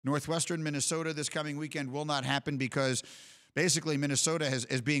Northwestern, Minnesota this coming weekend will not happen because basically Minnesota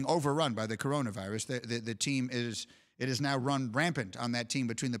is being overrun by the coronavirus. The team is now run rampant on that team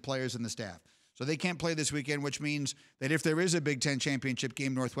between the players and the staff. So they can't play this weekend, which means that if there is a Big Ten championship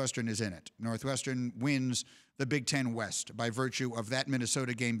game, Northwestern is in it. Northwestern wins the Big Ten West by virtue of that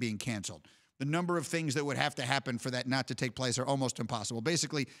Minnesota game being canceled. The number of things that would have to happen for that not to take place are almost impossible.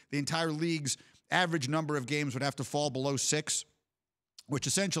 Basically, the entire league's average number of games would have to fall below 6, which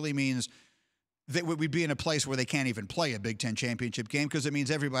essentially means that we'd be in a place where they can't even play a Big Ten championship game because it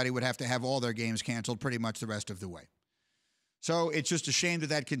means everybody would have to have all their games canceled pretty much the rest of the way. So it's just a shame that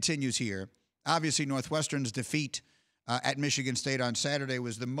that continues here. Obviously, Northwestern's defeat at Michigan State on Saturday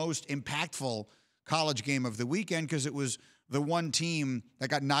was the most impactful college game of the weekend because it was the one team that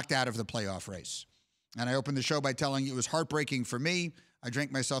got knocked out of the playoff race. And I opened the show by telling you it was heartbreaking for me. I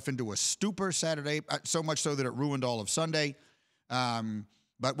drank myself into a stupor Saturday, so much so that it ruined all of Sunday.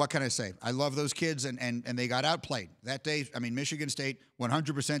 But what can I say? I love those kids, and they got outplayed. That day, I mean, Michigan State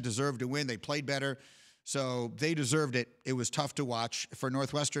 100% deserved to win. They played better, so they deserved it. It was tough to watch. For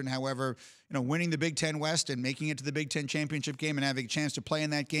Northwestern, however, winning the Big Ten West and making it to the Big Ten championship game and having a chance to play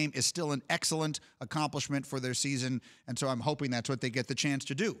in that game is still an excellent accomplishment for their season, and so I'm hoping that's what they get the chance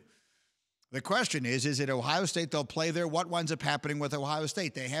to do. The question is it Ohio State they'll play there? What winds up happening with Ohio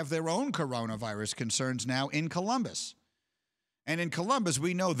State? They have their own coronavirus concerns now in Columbus. And in Columbus,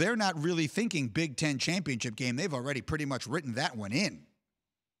 we know they're not really thinking Big Ten championship game. They've already pretty much written that one in.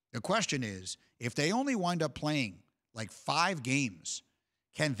 The question is, if they only wind up playing like 5 games,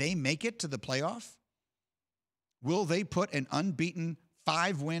 can they make it to the playoff? Will they put an unbeaten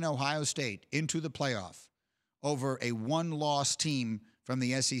 5-win Ohio State into the playoff over a 1-loss team from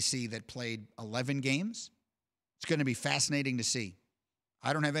the SEC that played 11 games? It's going to be fascinating to see.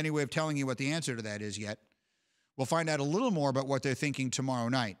 I don't have any way of telling you what the answer to that is yet. We'll find out a little more about what they're thinking tomorrow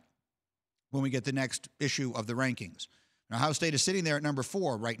night when we get the next issue of the rankings. Now, Ohio State is sitting there at number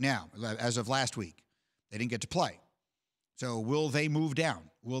 4 right now, as of last week. They didn't get to play. So will they move down?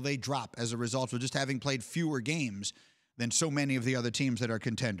 Will they drop as a result of just having played fewer games than so many of the other teams that are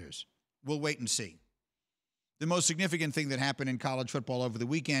contenders? We'll wait and see. The most significant thing that happened in college football over the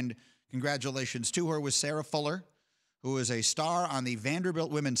weekend, congratulations to her, was Sarah Fuller, who is a star on the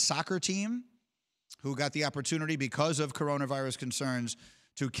Vanderbilt women's soccer team, who got the opportunity because of coronavirus concerns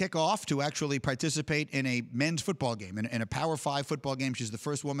to kick off, to actually participate in a men's football game, in a Power 5 football game. She's the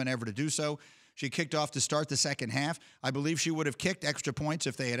first woman ever to do so. She kicked off to start the second half. I believe she would have kicked extra points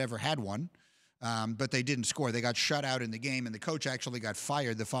if they had ever had one, but they didn't score. They got shut out in the game, and the coach actually got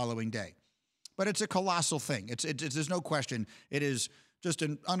fired the following day. But it's a colossal thing. There's no question. It is just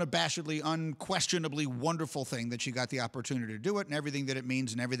an unabashedly, unquestionably wonderful thing that she got the opportunity to do it and everything that it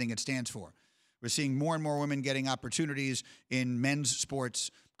means and everything it stands for. We're seeing more and more women getting opportunities in men's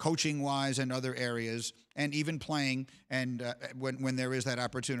sports, coaching-wise and other areas, and even playing, and when there is that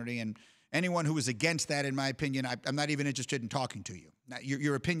opportunity. And anyone who is against that, in my opinion, I'm not even interested in talking to you.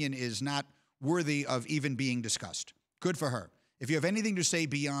 Your opinion is not worthy of even being discussed. Good for her. If you have anything to say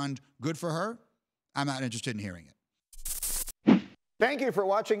beyond good for her, I'm not interested in hearing it. Thank you for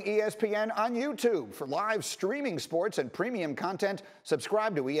watching ESPN on YouTube. For live streaming sports and premium content,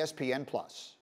 subscribe to ESPN+.